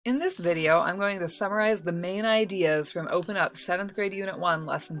In this video, I'm going to summarize the main ideas from Open Up 7th grade Unit 1,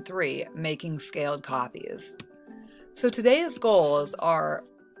 Lesson 3, Making Scaled Copies. So today's goals are,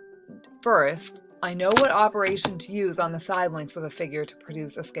 first, I know what operation to use on the side length of a figure to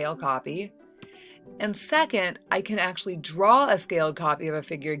produce a scale copy. And second, I can actually draw a scaled copy of a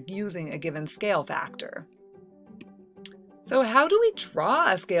figure using a given scale factor. So how do we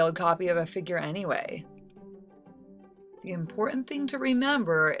draw a scaled copy of a figure anyway? The important thing to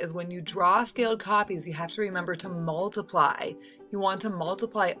remember is when you draw scaled copies, you have to remember to multiply. You want to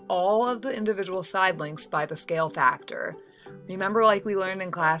multiply all of the individual side lengths by the scale factor. Remember, like we learned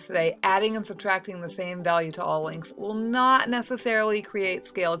in class today, adding and subtracting the same value to all lengths will not necessarily create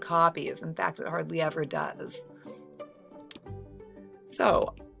scaled copies. In fact, it hardly ever does.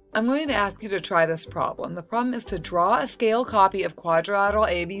 So, I'm going to ask you to try this problem. The problem is to draw a scale copy of quadrilateral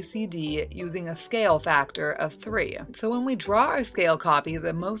ABCD using a scale factor of 3. So when we draw our scale copy,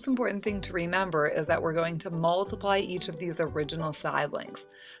 the most important thing to remember is that we're going to multiply each of these original side lengths.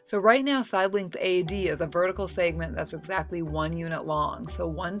 So right now, side length AD is a vertical segment that's exactly 1 unit long. So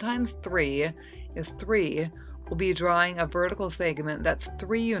 1 times 3 is 3. We'll be drawing a vertical segment that's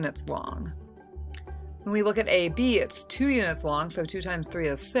 3 units long. When we look at AB, it's 2 units long, so 2 times 3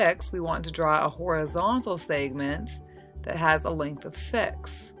 is 6. We want to draw a horizontal segment that has a length of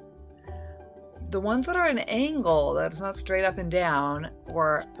 6. The ones that are an angle, that's not straight up and down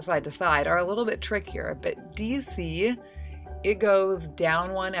or side to side, are a little bit trickier. But DC, it goes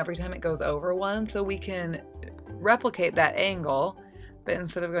down 1 every time it goes over 1, so we can replicate that angle, but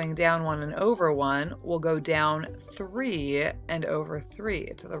instead of going down 1 and over 1, we'll go down 3 and over 3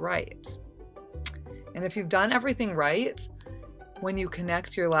 to the right. And if you've done everything right, when you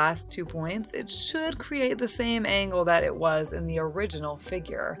connect your last 2 points, it should create the same angle that it was in the original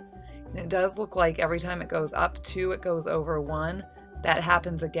figure. And it does look like every time it goes up 2, it goes over 1. That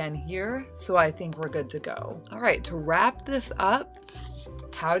happens again here, so I think we're good to go. All right, to wrap this up,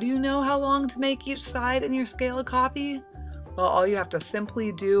 how do you know how long to make each side in your scale copy? Well, all you have to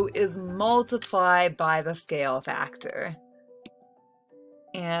simply do is multiply by the scale factor.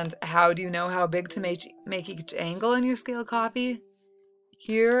 And how do you know how big to make each angle in your scale copy?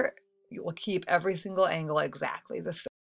 Here, you will keep every single angle exactly the same.